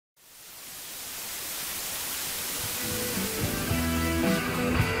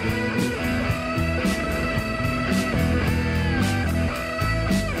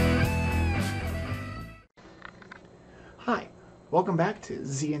Welcome back to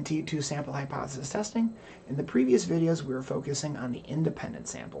Z&T two-sample hypothesis testing. In the previous videos, we were focusing on the independent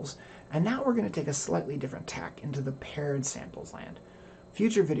samples, and now we're going to take a slightly different tack into the paired samples land.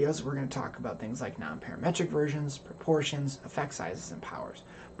 Future videos, we're going to talk about things like non-parametric versions, proportions, effect sizes, and powers.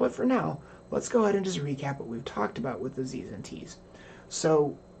 But for now, let's go ahead and just recap what we've talked about with the Z's and T's.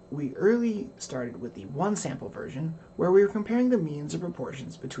 So we early started with the one-sample version, where we were comparing the means or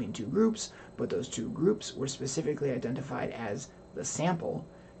proportions between two groups, but those two groups were specifically identified as the sample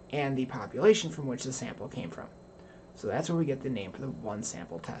and the population from which the sample came from. So that's where we get the name for the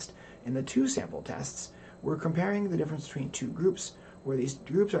one-sample test. In the two-sample tests, we're comparing the difference between two groups, where these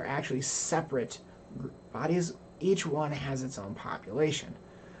groups are actually separate bodies. Each one has its own population.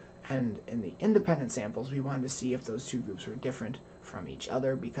 And in the independent samples, we wanted to see if those two groups were different from each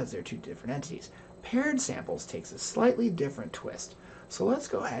other because they're two different entities. Paired samples takes a slightly different twist. So let's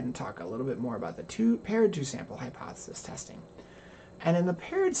go ahead and talk a little bit more about the paired two-sample hypothesis testing. And in the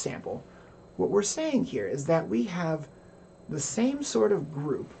paired sample, what we're saying here is that we have the same sort of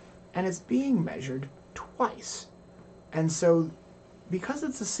group, and it's being measured twice. And so because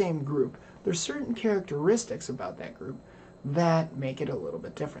it's the same group, there's certain characteristics about that group that make it a little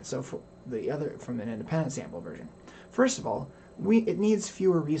bit different. So for the other, from an independent sample version, first of all, it needs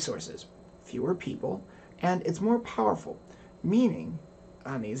fewer resources, fewer people, and it's more powerful, meaning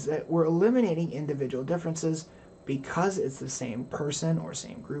on these that we're eliminating individual differences because it's the same person or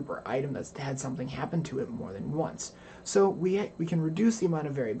same group or item that's had something happen to it more than once. So we can reduce the amount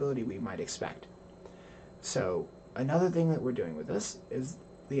of variability we might expect. So another thing that we're doing with this is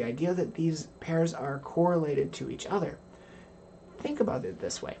the idea that these pairs are correlated to each other. Think about it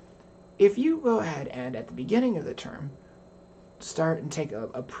this way. If you go ahead and at the beginning of the term start and take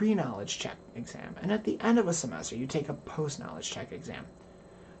a pre-knowledge check exam, and at the end of a semester you take a post-knowledge check exam,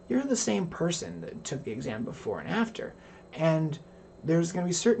 you're the same person that took the exam before and after, and there's going to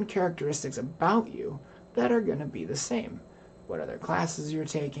be certain characteristics about you that are going to be the same. What other classes you're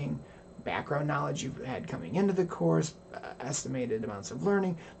taking, background knowledge you've had coming into the course, estimated amounts of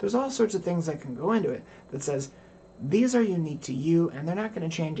learning. There's all sorts of things that can go into it that says these are unique to you, and they're not going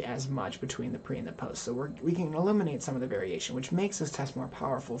to change as much between the pre and the post. So we can eliminate some of the variation, which makes this test more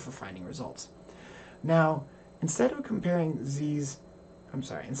powerful for finding results. Now, instead of comparing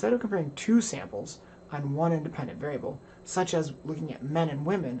two samples on one independent variable, such as looking at men and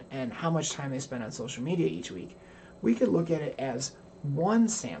women and how much time they spend on social media each week, we could look at it as one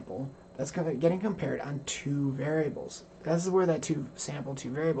sample that's getting compared on two variables. That's where that two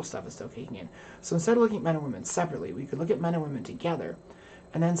variable stuff is still kicking in. So instead of looking at men and women separately, we could look at men and women together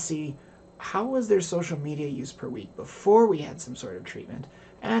and then see how was their social media use per week before we had some sort of treatment,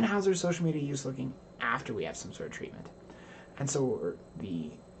 and how's their social media use looking after we have some sort of treatment. And so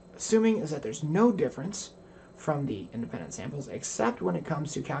the assuming is that there's no difference from the independent samples except when it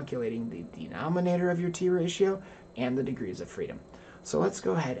comes to calculating the denominator of your t ratio and the degrees of freedom. So let's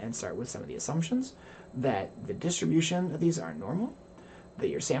go ahead and start with some of the assumptions: that the distribution of these are normal, that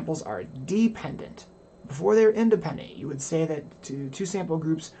your samples are dependent. Before they're independent, you would say that two sample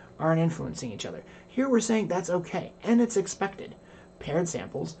groups aren't influencing each other. Here we're saying that's okay, and it's expected. Paired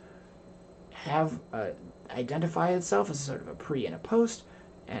samples have identify itself as sort of a pre and a post,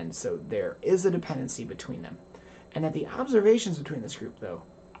 and so there is a dependency between them. And that the observations between this group, though,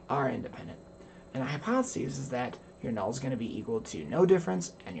 are independent. And the hypothesis is that your null is going to be equal to no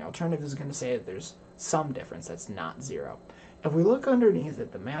difference, and your alternative is going to say that there's some difference that's not zero. If we look underneath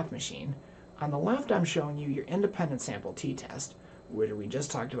at the math machine, on the left I'm showing you your independent sample t-test, which we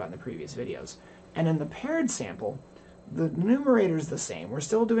just talked about in the previous videos. And in the paired sample, the numerator is the same. We're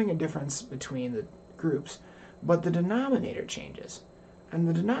still doing a difference between the groups, but the denominator changes. And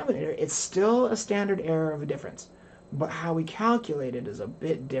the denominator, it's still a standard error of a difference, but how we calculate it is a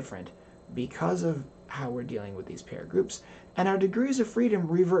bit different because of how we're dealing with these pair groups. And our degrees of freedom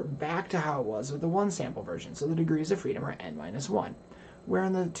revert back to how it was with the one sample version. So the degrees of freedom are n minus 1, where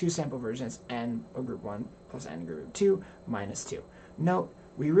in the two sample version it's n of group 1 plus n group 2 minus 2. Note,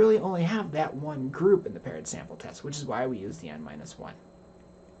 we really only have that one group in the paired sample test, which is why we use the n minus 1.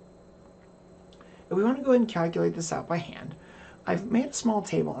 If we want to go ahead and calculate this out by hand, I've made a small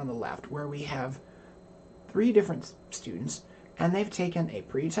table on the left where we have 3 different students, and they've taken a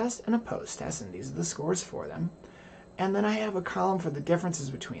pre-test and a post-test, and these are the scores for them. And then I have a column for the differences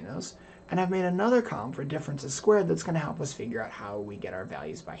between those, and I've made another column for differences squared that's going to help us figure out how we get our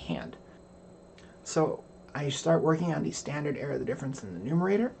values by hand. So I start working on the standard error of the difference in the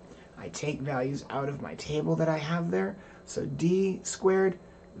numerator. I take values out of my table that I have there. So d squared,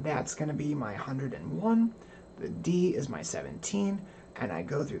 that's going to be my 101. The d is my 17. And I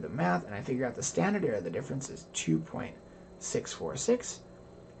go through the math and I figure out the standard error of the difference is 2.5. 646,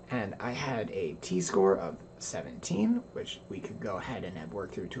 and I had a t-score of 17, which we could go ahead and have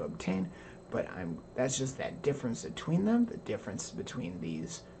worked through to obtain, but that's just that difference between them, the difference between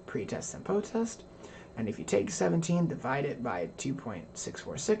these pre-test and post-test. And if you take 17, divide it by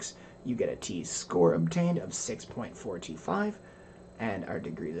 2.646, you get a t-score obtained of 6.425, and our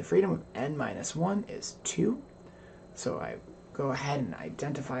degrees of freedom of n minus 1 is 2. So I go ahead and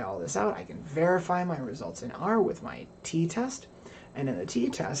identify all this out. I can verify my results in R with my t-test, and in the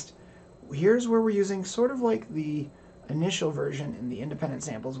t-test, here's where we're using sort of like the initial version in the independent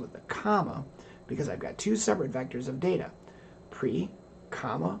samples with the comma, because I've got two separate vectors of data, pre,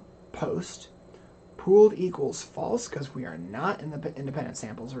 comma, post. Pooled equals false because we are not in the independent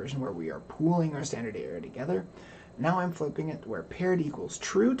samples version where we are pooling our standard error together. Now I'm flipping it where paired equals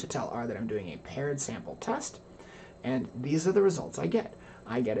true to tell R that I'm doing a paired sample test. And these are the results I get.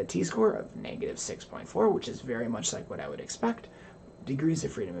 I get a t-score of negative 6.4, which is very much like what I would expect. Degrees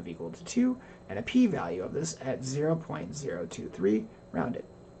of freedom of equal to 2, and a p-value of this at 0.023 rounded.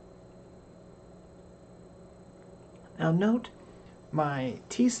 Now note, my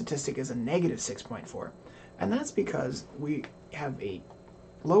t-statistic is a negative 6.4, and that's because we have a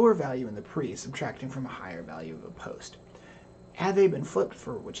lower value in the pre subtracting from a higher value of a post. Had they been flipped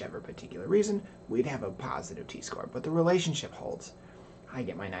for whichever particular reason, we'd have a positive t-score, but the relationship holds. I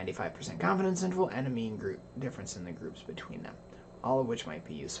get my 95% confidence interval and a mean group difference in the groups between them, all of which might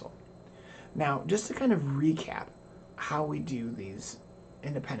be useful. Now, just to kind of recap how we do these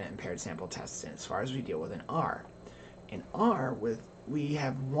independent and paired sample tests as far as we deal with an R. In R, we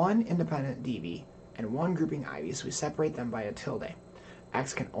have one independent DB and one grouping IV, so we separate them by a tilde.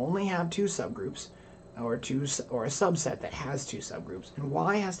 X can only have two subgroups, or a subset that has two subgroups, and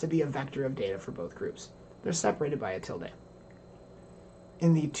Y has to be a vector of data for both groups. They're separated by a tilde.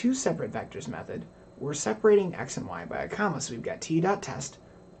 In the two separate vectors method, we're separating X and Y by a comma, so we've got t.test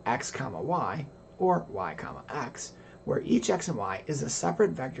X, Y, or Y, X, where each X and Y is a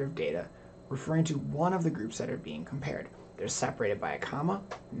separate vector of data referring to one of the groups that are being compared. They're separated by a comma,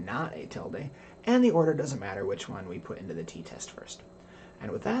 not a tilde, and the order doesn't matter which one we put into the t-test first.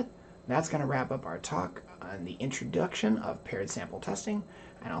 And with that, that's going to wrap up our talk on the introduction of paired sample testing,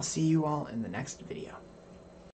 and I'll see you all in the next video.